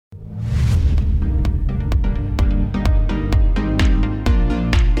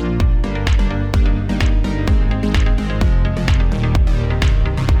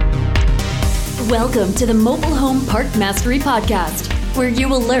Welcome to the Mobile Home Park Mastery Podcast, where you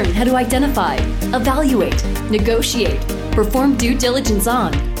will learn how to identify, evaluate, negotiate, perform due diligence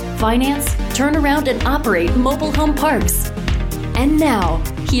on, finance, turn around, and operate mobile home parks. And now,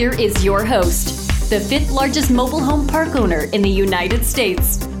 here is your host, the fifth largest mobile home park owner in the United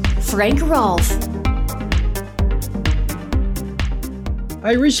States, Frank Rolfe.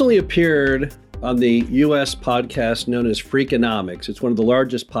 I recently appeared on the U.S. podcast known as Freakonomics. It's one of the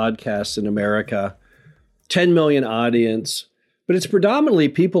largest podcasts in America, 10 million audience, but it's predominantly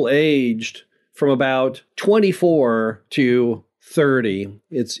people aged from about 24 to 30.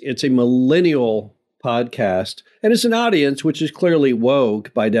 It's a millennial podcast, and it's an audience which is clearly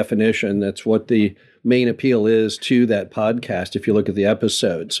woke by definition. That's what the main appeal is to that podcast if you look at the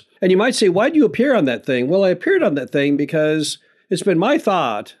episodes. And you might say, why do you appear on that thing? Well, I appeared on that thing because it's been my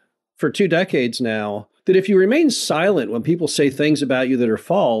thought for 2 decades now that if you remain silent when people say things about you that are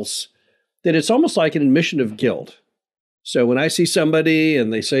false, that it's almost like an admission of guilt. So when I see somebody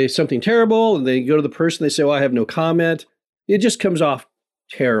and they say something terrible and they go to the person, they say, well, I have no comment, it just comes off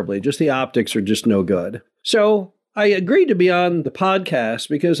terribly. Just the optics are just no good. So I agreed to be on the podcast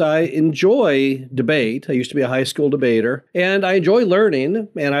because I enjoy debate. I used to be a high school debater, and I enjoy learning,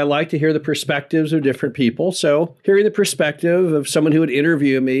 and I like to hear the perspectives of different people. So hearing the perspective of someone who would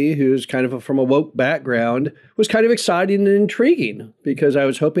interview me, who's kind of from a woke background, was kind of exciting and intriguing because I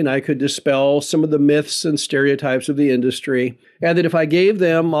was hoping I could dispel some of the myths and stereotypes of the industry, and that if I gave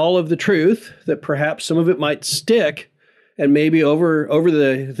them all of the truth, that perhaps some of it might stick. And maybe over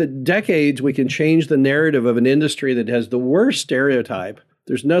the decades, we can change the narrative of an industry that has the worst stereotype.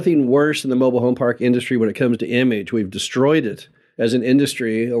 There's nothing worse in the mobile home park industry when it comes to image. We've destroyed it as an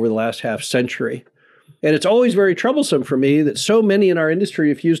industry over the last half century. And it's always very troublesome for me that so many in our industry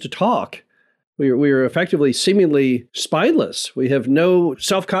refuse to talk. We are effectively seemingly spineless. We have no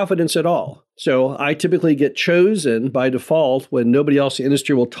self-confidence at all. So I typically get chosen by default when nobody else in the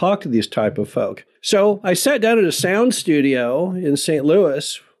industry will talk to these type of folk. So I sat down at a sound studio in St.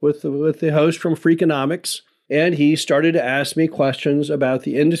 Louis with the host from Freakonomics, and he started to ask me questions about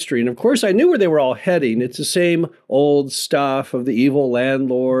the industry. And of course, I knew where they were all heading. It's the same old stuff of the evil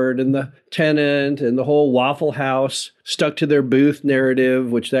landlord and the tenant and the whole Waffle House stuck to their booth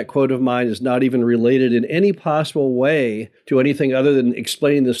narrative, which that quote of mine is not even related in any possible way to anything other than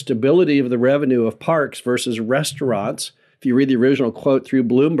explaining the stability of the revenue of parks versus restaurants. If you read the original quote through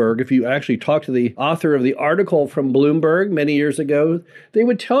Bloomberg, if you actually talk to the author of the article from Bloomberg many years ago, they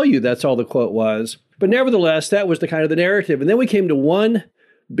would tell you that's all the quote was. But nevertheless, that was the kind of the narrative. And then we came to one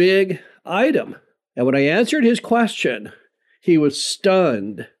big item. And when I answered his question, he was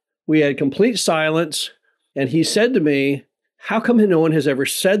stunned. We had complete silence. And he said to me, how come no one has ever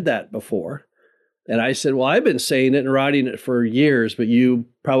said that before? And I said, well, I've been saying it and writing it for years, but you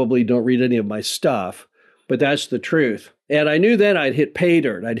probably don't read any of my stuff. But that's the truth. And I knew then I'd hit pay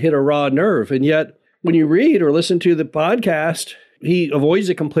dirt. I'd hit a raw nerve. And yet, when you read or listen to the podcast, he avoids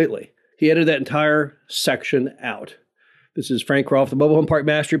it completely. He edited that entire section out. This is Frank Rolfe, the Mobile Home Park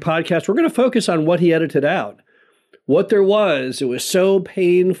Mastery Podcast. We're going to focus on what he edited out. What there was, it was so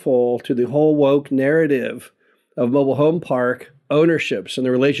painful to the whole woke narrative of mobile home park ownerships and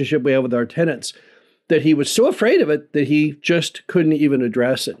the relationship we have with our tenants that he was so afraid of it that he just couldn't even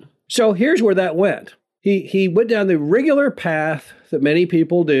address it. So here's where that went. He went down the regular path that many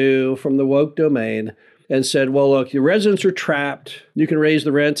people do from the woke domain and said, well, look, your residents are trapped. You can raise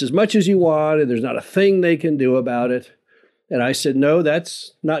the rents as much as you want, and there's not a thing they can do about it. And I said, no,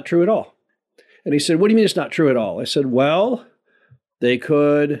 that's not true at all. And he said, what do you mean it's not true at all? I said, well, they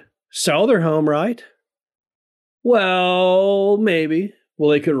could sell their home right. Well, maybe. Well,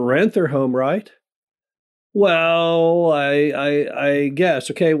 they could rent their home right. Well, I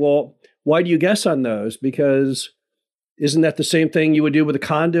guess. Okay, well, why do you guess on those? Because isn't that the same thing you would do with a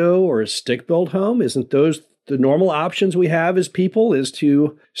condo or a stick-built home? Isn't those the normal options we have as people is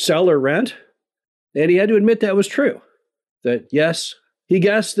to sell or rent? And he had to admit that was true. That yes, he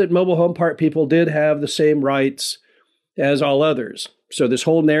guessed that mobile home park people did have the same rights as all others. So this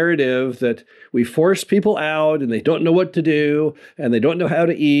whole narrative that we force people out and they don't know what to do and they don't know how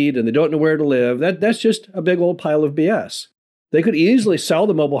to eat and they don't know where to live, that's just a big old pile of BS. They could easily sell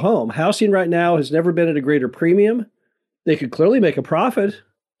the mobile home. Housing right now has never been at a greater premium. They could clearly make a profit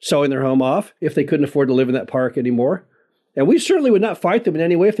selling their home off if they couldn't afford to live in that park anymore. And we certainly would not fight them in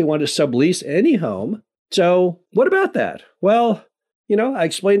any way if they wanted to sublease any home. So what about that? Well, I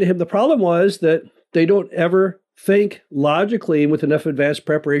explained to him the problem was that they don't ever think logically and with enough advanced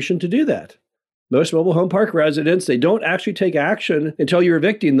preparation to do that. Most mobile home park residents, they don't actually take action until you're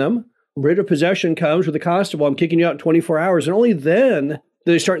evicting them. Writ of possession comes with a constable, I'm kicking you out in 24 hours. And only then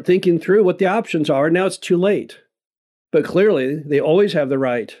They start thinking through what the options are. Now it's too late. But clearly, they always have the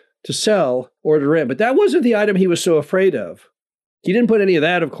right to sell or to rent. But that wasn't the item he was so afraid of. He didn't put any of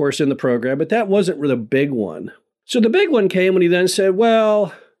that, of course, in the program, but that wasn't the big one. So the big one came when he then said,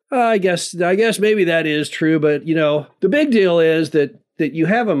 well, I guess maybe that is true, but the big deal is that you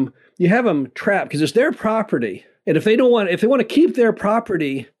have them trapped because it's their property. And if they want to keep their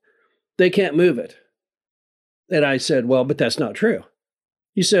property, they can't move it. And I said, well, but that's not true.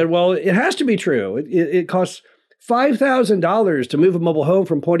 He said, well, it has to be true. It costs $5,000 to move a mobile home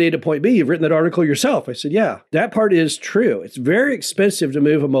from point A to point B. You've written that article yourself. I said, yeah, that part is true. It's very expensive to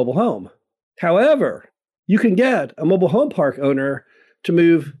move a mobile home. However, you can get a mobile home park owner to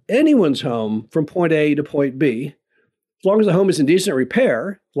move anyone's home from point A to point B, as long as the home is in decent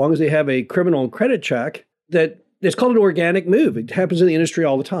repair, as long as they have a criminal credit check, it's called an organic move. It happens in the industry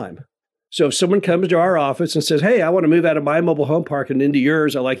all the time. So if someone comes to our office and says, hey, I want to move out of my mobile home park and into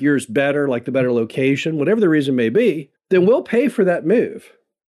yours, I like yours better, like the better location, whatever the reason may be, then we'll pay for that move.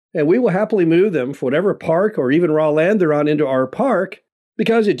 And we will happily move them for whatever park or even raw land they're on into our park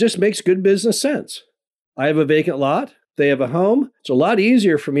because it just makes good business sense. I have a vacant lot. They have a home. It's a lot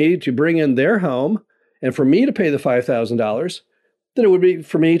easier for me to bring in their home and for me to pay the $5,000 than it would be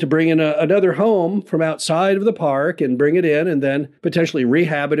for me to bring in another home from outside of the park and bring it in and then potentially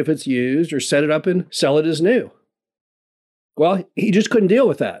rehab it if it's used or set it up and sell it as new. Well, he just couldn't deal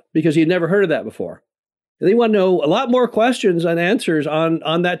with that because he'd never heard of that before. And they want to know a lot more questions and answers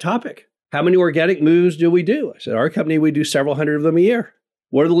on that topic. How many organic moves do we do? I said, our company, we do several hundred of them a year.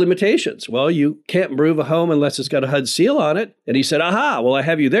 What are the limitations? Well, you can't move a home unless it's got a HUD seal on it. And he said, aha, well, I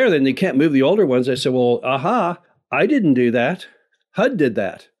have you there. Then you can't move the older ones. I said, well, aha, I didn't do that. HUD did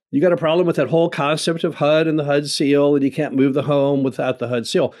that. You got a problem with that whole concept of HUD and the HUD seal, and you can't move the home without the HUD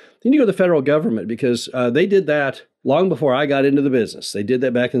seal. Then you go to the federal government because they did that long before I got into the business. They did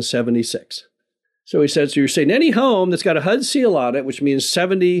that back in 76. So he said, so you're saying any home that's got a HUD seal on it, which means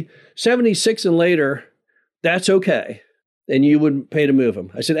 76 and later, that's okay. And you would pay to move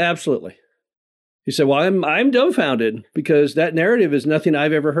them. I said, absolutely. He said, well, I'm dumbfounded because that narrative is nothing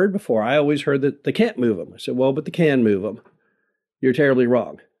I've ever heard before. I always heard that they can't move them. I said, well, but they can move them. You're terribly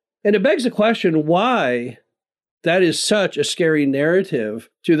wrong. And it begs the question why that is such a scary narrative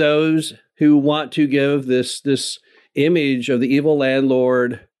to those who want to give this image of the evil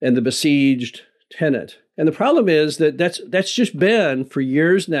landlord and the besieged tenant. And the problem is that that's just been, for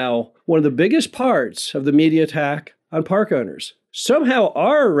years now, one of the biggest parts of the media attack on park owners. Somehow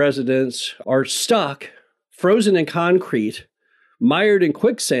our residents are stuck, frozen in concrete, mired in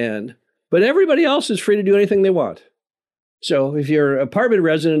quicksand, but everybody else is free to do anything they want. So if you're an apartment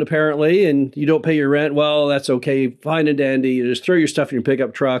resident, apparently, and you don't pay your rent, well, that's okay, fine and dandy. You just throw your stuff in your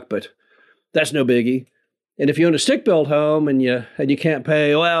pickup truck, but that's no biggie. And if you own a stick-built home and you can't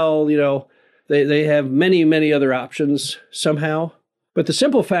pay, well, they have many, many other options somehow. But the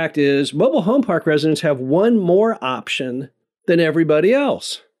simple fact is, mobile home park residents have one more option than everybody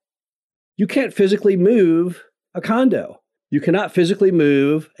else. You can't physically move a condo. You cannot physically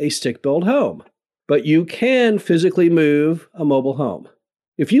move a stick-built home. But you can physically move a mobile home.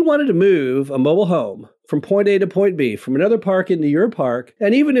 If you wanted to move a mobile home from point A to point B, from another park into your park,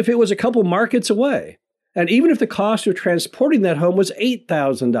 and even if it was a couple markets away, and even if the cost of transporting that home was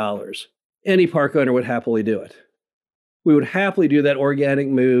 $8,000, any park owner would happily do it. We would happily do that organic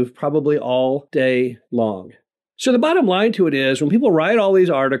move probably all day long. So the bottom line to it is when people write all these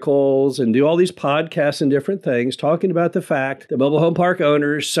articles and do all these podcasts and different things talking about the fact that mobile home park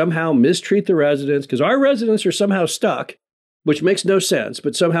owners somehow mistreat the residents because our residents are somehow stuck, which makes no sense,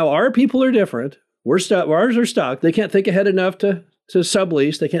 but somehow our people are different. We're stuck. Ours are stuck. They can't think ahead enough to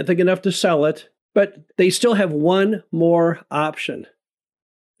sublease. They can't think enough to sell it, but they still have one more option.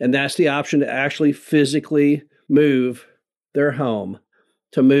 And that's the option to actually physically move their home,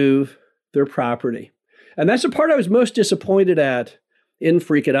 to move their property. And that's the part I was most disappointed at in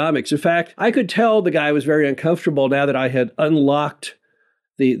Freakonomics. In fact, I could tell the guy was very uncomfortable now that I had unlocked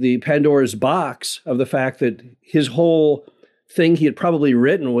the Pandora's box of the fact that his whole thing he had probably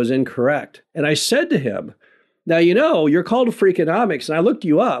written was incorrect. And I said to him, now, you're called Freakonomics, and I looked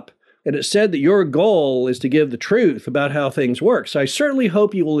you up, and it said that your goal is to give the truth about how things work. So I certainly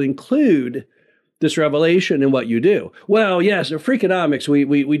hope you will include this revelation in what you do. Well, yes, at Freakonomics,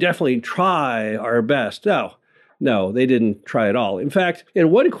 we definitely try our best. No, they didn't try at all. In fact,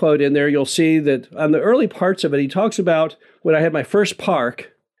 in one quote in there, you'll see that on the early parts of it, he talks about when I had my first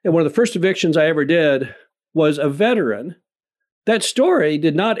park, and one of the first evictions I ever did was a veteran. That story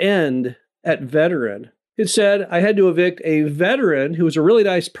did not end at veteran. It said I had to evict a veteran who was a really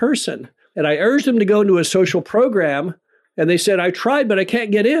nice person, and I urged him to go into a social program And they said, I tried, but I can't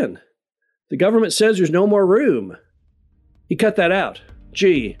get in. The government says there's no more room. He cut that out.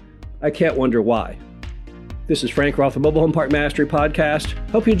 Gee, I can't wonder why. This is Frank Rolfe, the Mobile Home Park Mastery Podcast.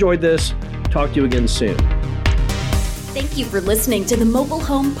 Hope you enjoyed this. Talk to you again soon. Thank you for listening to the Mobile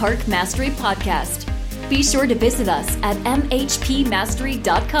Home Park Mastery Podcast. Be sure to visit us at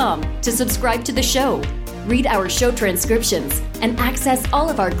mhpmastery.com to subscribe to the show, read our show transcriptions, and access all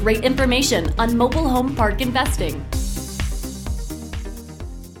of our great information on mobile home park investing.